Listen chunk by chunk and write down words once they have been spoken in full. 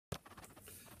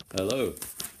Hello,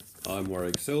 I'm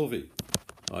Warwick Selvey.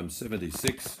 I'm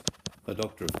 76, a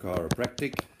doctor of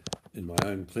chiropractic in my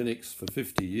own clinics for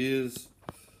 50 years.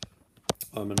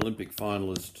 I'm an Olympic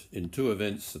finalist in 2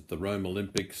 events at the Rome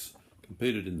Olympics,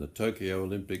 competed in the Tokyo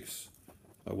Olympics.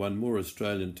 I won more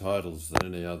Australian titles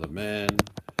than any other man.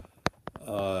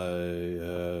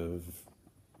 I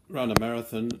run a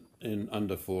marathon in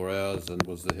under 4 hours and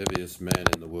was the heaviest man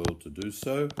in the world to do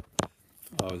so.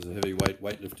 I was a heavyweight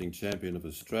weightlifting champion of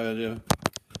Australia,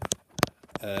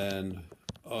 and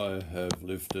I have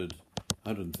lifted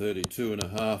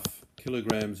 132.5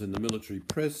 kilograms in the military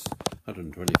press,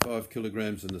 125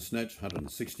 kilograms in the snatch,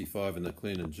 165 in the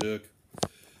clean and jerk.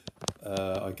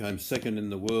 I came second in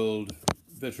the world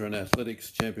veteran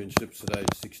athletics championships at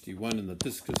age 61 in the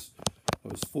discus. I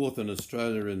was 4th in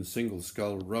Australia in single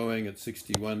scull rowing at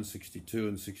 61, 62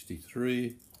 and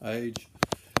 63 age.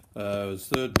 I was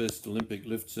 3rd best Olympic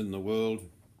lifts in the world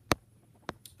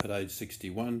at age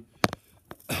 61,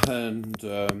 and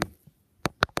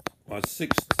my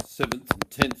 6th, 7th and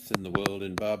 10th in the world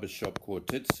in barbershop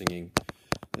quartet singing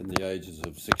in the ages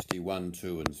of 61,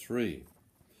 2 and 3.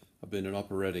 I've been an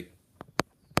operatic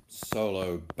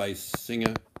solo bass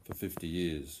singer for 50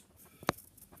 years.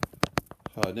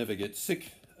 I never get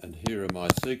sick, and here are my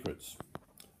secrets.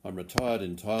 I'm retired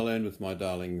in Thailand with my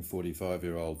darling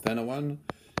 45-year-old Thanawan.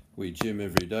 We gym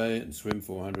every day and swim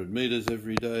 400 metres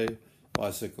every day,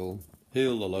 bicycle,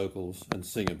 heal the locals and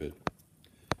sing a bit.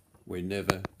 We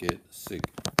never get sick.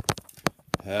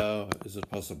 How is it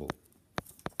possible?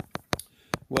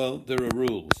 Well, there are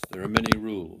rules. There are many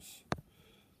rules.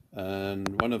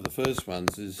 And one of the first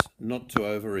ones is not to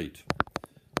overeat.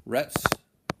 Rats,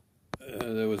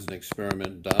 there was an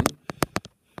experiment done,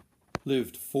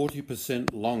 lived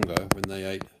 40% longer when they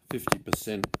ate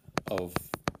 50% of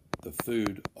the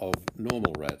food of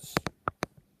normal rats.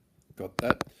 Got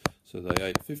that? So they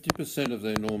ate 50% of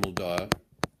their normal diet,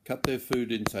 cut their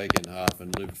food intake in half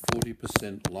and lived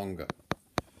 40% longer.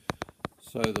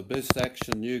 So the best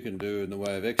action you can do in the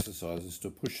way of exercise is to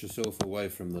push yourself away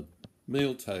from the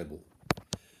meal table.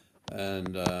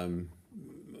 And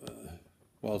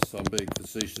whilst I'm being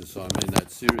facetious, I mean that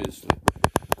seriously.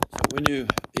 So when you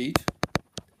eat,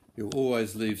 you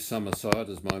always leave some aside,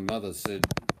 as my mother said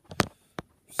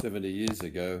 70 years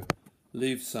ago,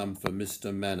 leave some for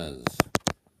Mr. Manners.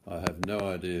 I have no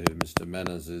idea who Mr.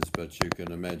 Manners is, but you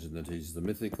can imagine that he's the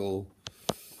mythical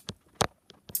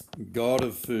god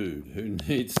of food who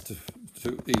needs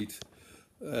to eat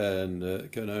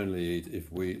and can only eat if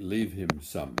we leave him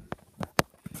some.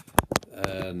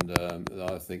 And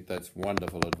I think that's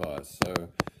wonderful advice. So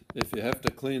if you have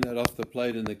to clean that off the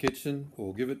plate in the kitchen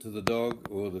or give it to the dog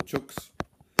or the chooks,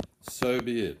 so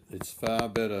be it. It's far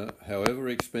better, however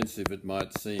expensive it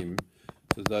might seem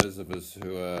to those of us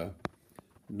who are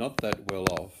not that well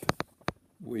off.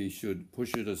 We should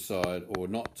push it aside or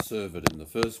not serve it in the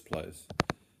first place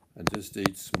and just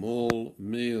eat small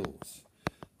meals.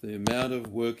 The amount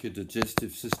of work your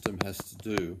digestive system has to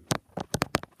do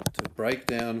to break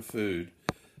down food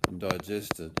and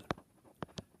digest it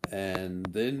and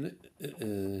then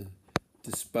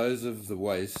dispose of the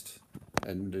waste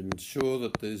and ensure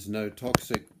that there's no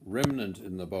toxic remnant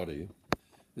in the body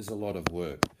is a lot of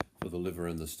work for the liver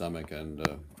and the stomach and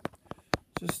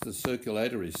just the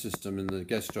circulatory system in the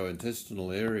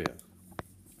gastrointestinal area.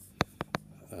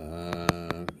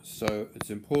 So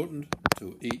it's important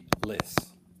to eat less.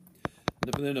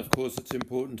 And then, of course, it's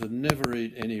important to never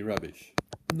eat any rubbish.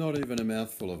 Not even a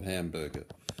mouthful of hamburger.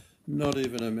 Not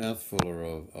even a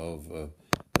mouthful of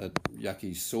that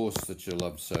yucky sauce that you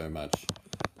love so much.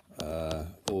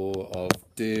 Or of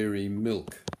dairy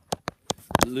milk.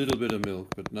 A little bit of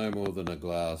milk, but no more than a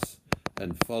glass,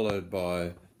 and followed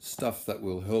by stuff that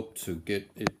will help to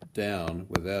get it down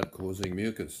without causing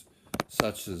mucus,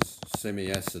 such as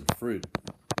semi-acid fruit,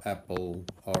 apple,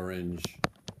 orange,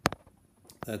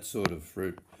 that sort of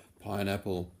fruit,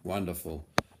 pineapple, wonderful,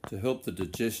 to help the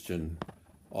digestion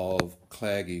of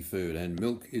claggy food. And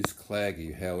milk is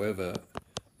claggy, however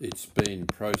it's been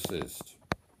processed.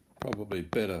 Probably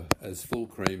better as full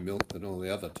cream milk than all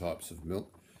the other types of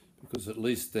milk, because at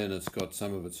least then it's got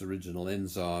some of its original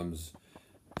enzymes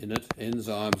in it.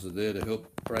 Enzymes are there to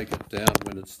help break it down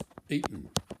when it's eaten.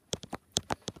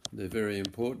 They're very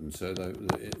important. So the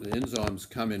enzymes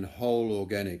come in whole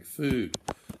organic food.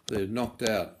 They're knocked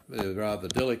out. They're rather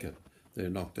delicate. They're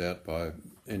knocked out by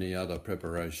any other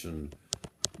preparation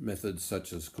methods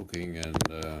such as cooking and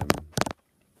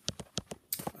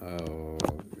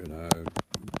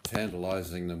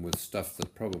tantalizing them with stuff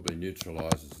that probably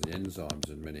neutralizes the enzymes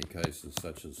in many cases,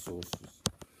 such as sauces.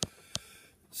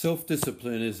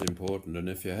 Self-discipline is important, and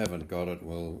if you haven't got it,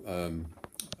 well,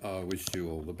 I wish you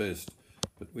all the best.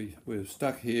 But we're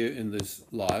stuck here in this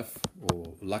life,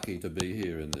 or lucky to be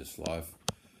here in this life,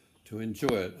 to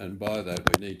enjoy it. And by that,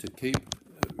 we need to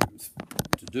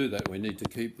do that, we need to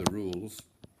keep the rules,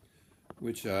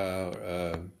 which are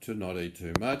to not eat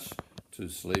too much, to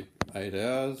sleep 8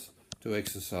 hours, to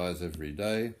exercise every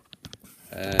day,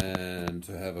 and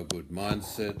to have a good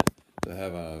mindset, to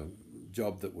have a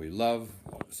job that we love,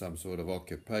 some sort of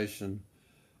occupation,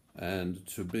 and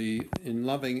to be in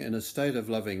a state of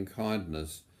loving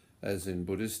kindness, as in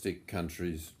Buddhistic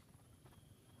countries,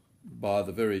 by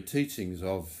the very teachings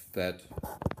of that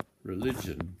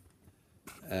religion,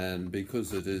 and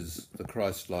because it is the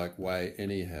Christ-like way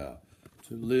anyhow,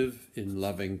 to live in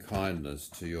loving kindness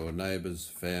to your neighbours,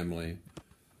 family,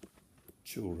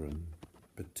 children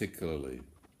particularly,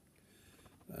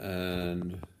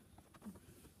 and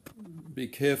be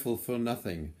careful for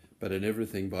nothing, but in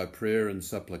everything by prayer and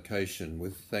supplication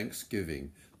with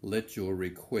thanksgiving let your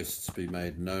requests be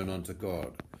made known unto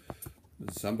God.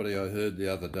 Somebody I heard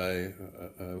the other day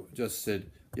just said,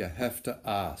 you have to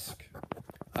ask.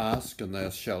 Ask and thou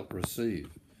shalt receive.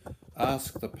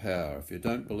 Ask the power. If you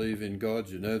don't believe in God,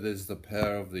 you know there's the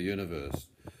power of the universe.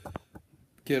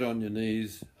 Get on your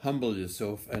knees, humble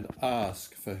yourself and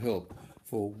ask for help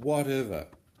for whatever.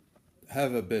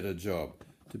 Have a better job,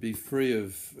 to be free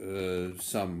of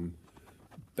some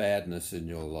badness in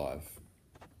your life,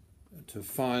 to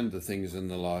find the things in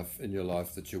your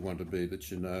life that you want to be, that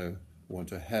you want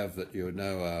to have, that you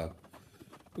know are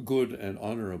good and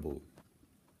honourable.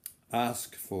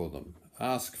 Ask for them.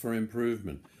 Ask for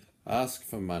improvement. Ask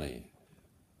for money.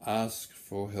 Ask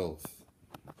for health.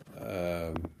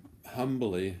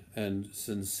 Humbly and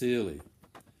sincerely.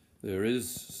 There is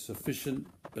sufficient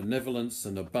benevolence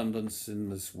and abundance in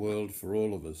this world for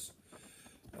all of us.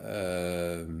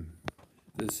 There's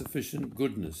sufficient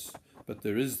goodness, but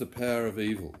there is the power of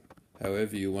evil,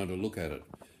 however you want to look at it.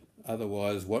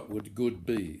 Otherwise, what would good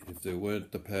be if there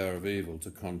weren't the power of evil to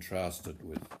contrast it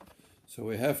with? So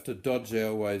we have to dodge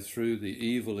our way through the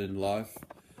evil in life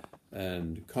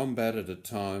and combat it at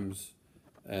times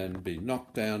and be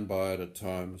knocked down by it at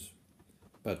times,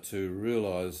 but to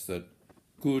realise that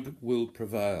good will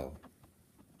prevail.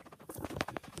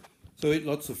 So eat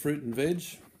lots of fruit and veg.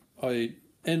 I eat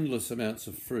endless amounts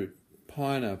of fruit.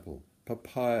 Pineapple,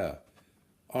 papaya,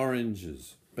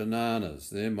 oranges, bananas,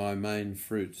 they're my main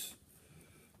fruits.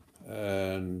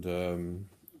 And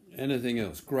anything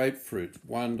else, grapefruit,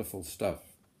 wonderful stuff.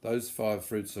 Those 5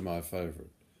 fruits are my favourite.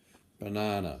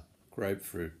 Banana,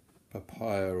 grapefruit,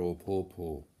 papaya or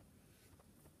pawpaw,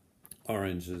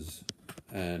 oranges,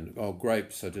 and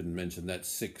grapes, I didn't mention, that's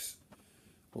 6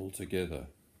 altogether.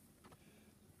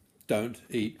 Don't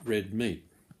eat red meat.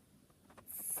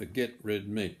 Forget red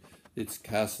meat. It's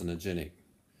carcinogenic.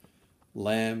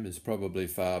 Lamb is probably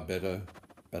far better,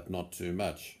 but not too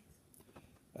much.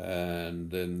 And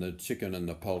then the chicken and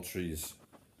the poultries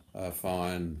are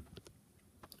fine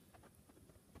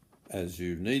as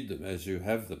you need them, as you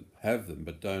have them. Have them,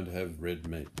 but don't have red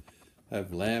meat.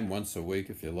 Have lamb once a week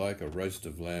if you like. A roast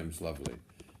of lamb's lovely,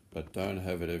 but don't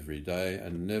have it every day.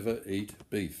 And never eat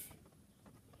beef.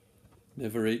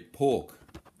 Never eat pork.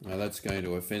 Now that's going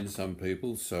to offend some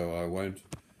people, so I won't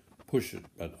push it,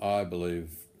 but I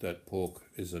believe that pork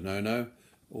is a no-no,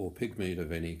 or pig meat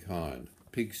of any kind.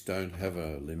 Pigs don't have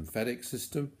a lymphatic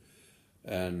system,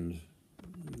 and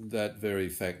that very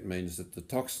fact means that the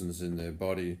toxins in their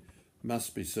body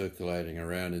must be circulating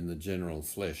around in the general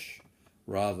flesh,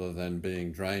 rather than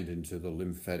being drained into the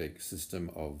lymphatic system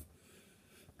of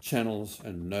channels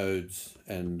and nodes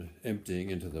and emptying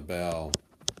into the bowel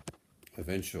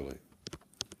eventually.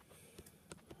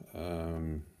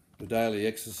 The daily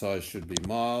exercise should be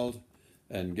mild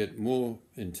and get more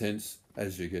intense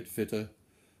as you get fitter,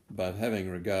 but having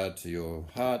regard to your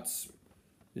heart's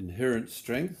inherent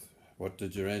strength. What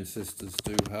did your ancestors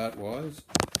do heart-wise?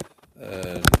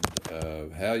 And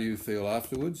how you feel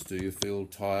afterwards. Do you feel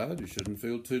tired? You shouldn't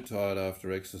feel too tired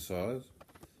after exercise.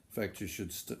 In fact, you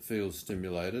should feel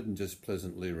stimulated and just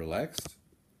pleasantly relaxed.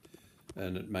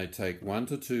 And it may take 1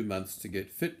 to 2 months to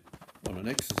get fit on an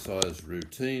exercise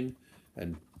routine,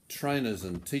 and trainers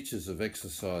and teachers of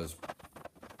exercise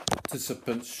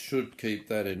participants should keep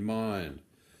that in mind.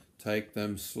 Take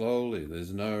them slowly.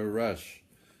 There's no rush.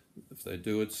 If they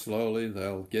do it slowly,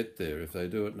 they'll get there. If they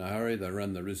do it in a hurry, they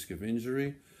run the risk of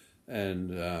injury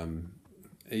and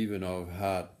even of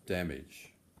heart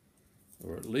damage,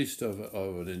 or at least of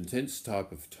an intense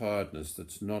type of tiredness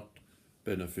that's not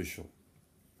beneficial.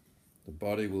 The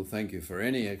body will thank you for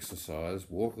any exercise.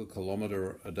 Walk a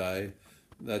kilometre a day.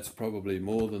 That's probably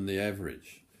more than the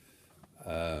average.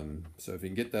 So if you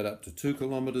can get that up to 2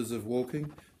 kilometres of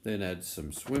walking, then add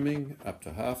some swimming up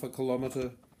to half a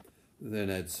kilometre, then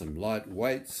add some light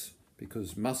weights,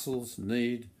 because muscles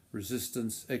need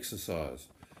resistance exercise.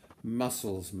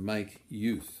 Muscles make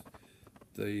youth.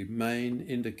 The main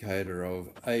indicator of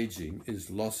aging is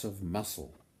loss of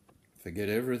muscle. Forget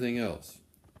everything else.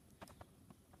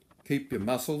 Keep your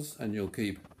muscles and you'll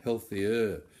keep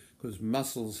healthier, because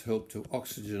muscles help to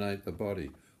oxygenate the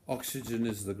body. Oxygen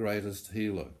is the greatest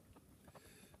healer.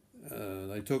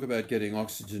 They talk about getting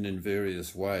oxygen in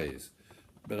various ways,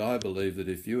 but I believe that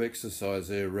if you exercise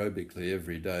aerobically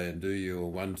every day and do your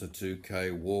 1 to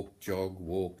 2k walk,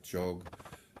 jog,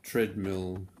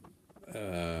 treadmill,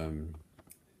 in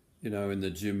the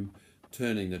gym,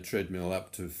 turning the treadmill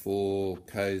up to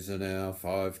 4k's an hour,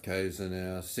 5k's an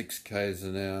hour, 6k's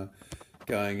an hour,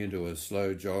 going into a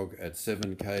slow jog at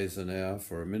 7k's an hour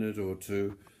for a minute or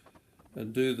two,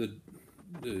 and do the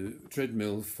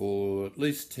treadmill for at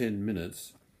least 10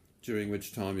 minutes, during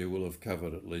which time you will have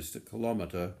covered at least a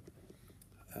kilometre.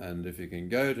 And if you can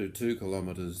go to 2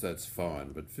 kilometres, that's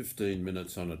fine, but 15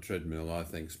 minutes on a treadmill I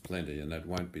think is plenty, and that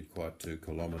won't be quite 2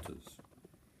 kilometres.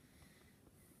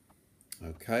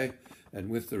 Okay, and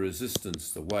with the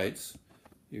resistance, the weights,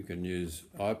 you can use,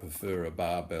 I prefer a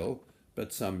barbell,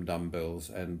 but some dumbbells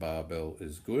and barbell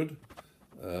is good.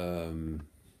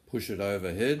 Push it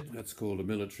overhead, that's called a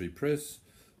military press.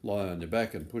 Lie on your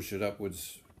back and push it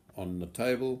upwards on the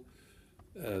table.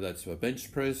 That's a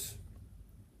bench press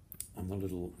on the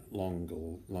little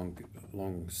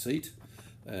long seat.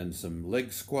 And some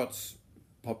leg squats.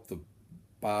 Pop the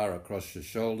bar across your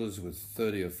shoulders with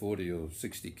 30 or 40 or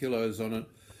 60 kilos on it,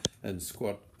 and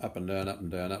squat up and down, up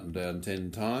and down, up and down 10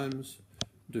 times.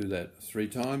 Do that 3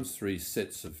 times, 3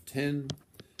 sets of 10.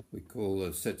 We call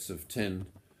the sets of 10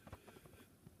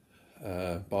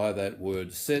 by that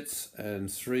word sets,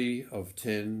 and 3 of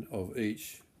 10 of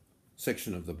each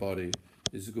section of the body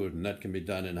is good, and that can be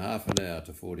done in half an hour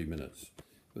to 40 minutes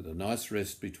with a nice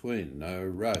rest between, no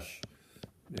rush.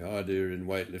 The idea in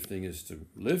weightlifting is to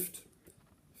lift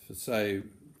for say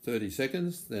 30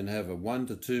 seconds, then have a 1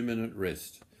 to 2 minute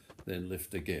rest, then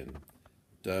lift again.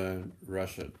 Don't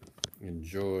rush it.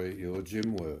 Enjoy your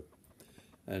gym work.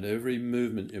 And every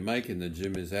movement you make in the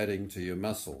gym is adding to your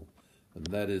muscle. And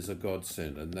that is a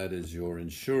godsend, and that is your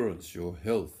insurance, your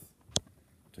health,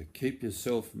 to keep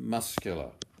yourself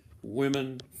muscular.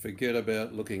 Women, forget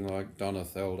about looking like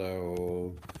Donatello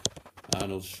or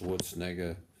Arnold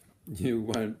Schwarzenegger. You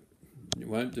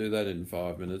won't do that in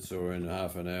 5 minutes or in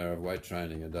half an hour of weight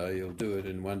training a day. You'll do it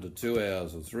in 1 to 2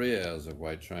 hours or 3 hours of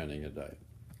weight training a day.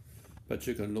 But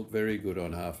you can look very good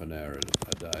on half an hour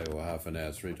a day or half an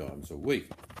hour 3 times a week.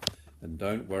 And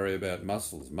don't worry about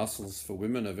muscles. Muscles for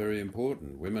women are very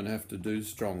important. Women have to do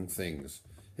strong things,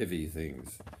 heavy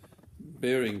things.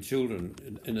 Bearing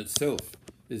children in itself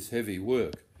is heavy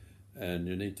work, and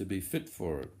you need to be fit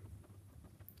for it.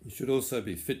 You should also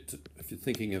be fit if you're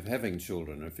thinking of having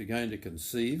children. If you're going to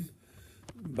conceive,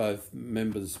 both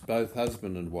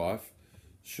husband and wife,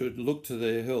 should look to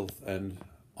their health and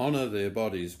honour their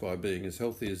bodies by being as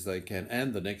healthy as they can,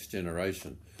 and the next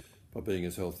generation by being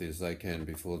as healthy as they can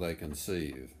before they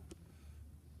conceive.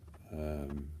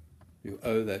 You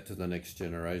owe that to the next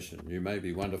generation. You may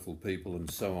be wonderful people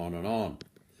and so on,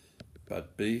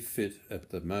 but be fit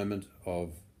at the moment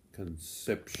of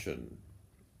conception.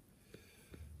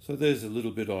 So there's a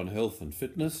little bit on health and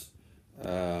fitness.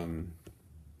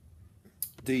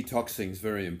 Detoxing is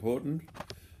very important.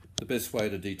 The best way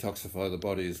to detoxify the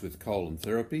body is with colon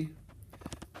therapy,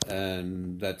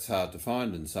 and that's hard to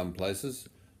find in some places.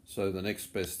 So the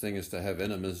next best thing is to have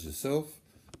enemas yourself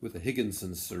with a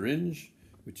Higginson syringe,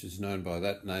 which is known by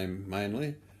that name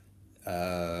mainly.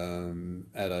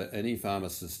 Any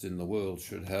pharmacist in the world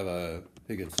should have a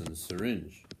Higginson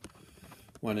syringe.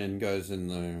 One end goes in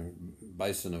the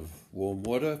basin of warm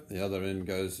water, the other end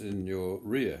goes in your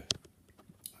rear.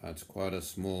 It's quite a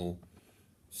small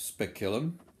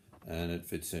speculum, and it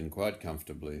fits in quite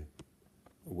comfortably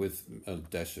with a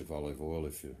dash of olive oil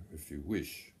if you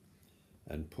wish.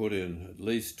 And put in at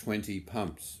least 20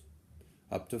 pumps,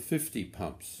 up to 50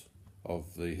 pumps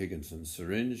of the Higginson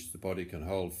syringe. The body can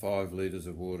hold 5 litres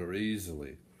of water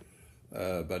easily.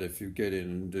 But if you get in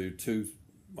and do 2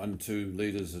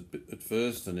 litres at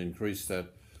first and increase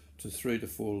that to 3 to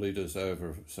 4 litres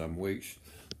over some weeks,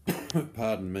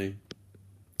 pardon me,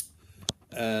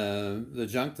 the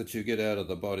junk that you get out of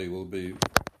the body will be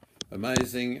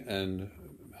amazing and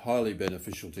highly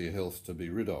beneficial to your health to be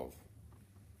rid of.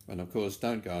 And of course,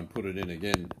 don't go and put it in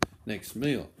again next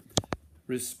meal.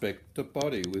 Respect the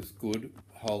body with good,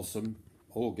 wholesome,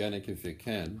 organic if you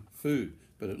can, food,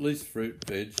 but at least fruit,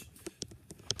 veg,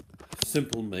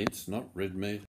 simple meats, not red meat.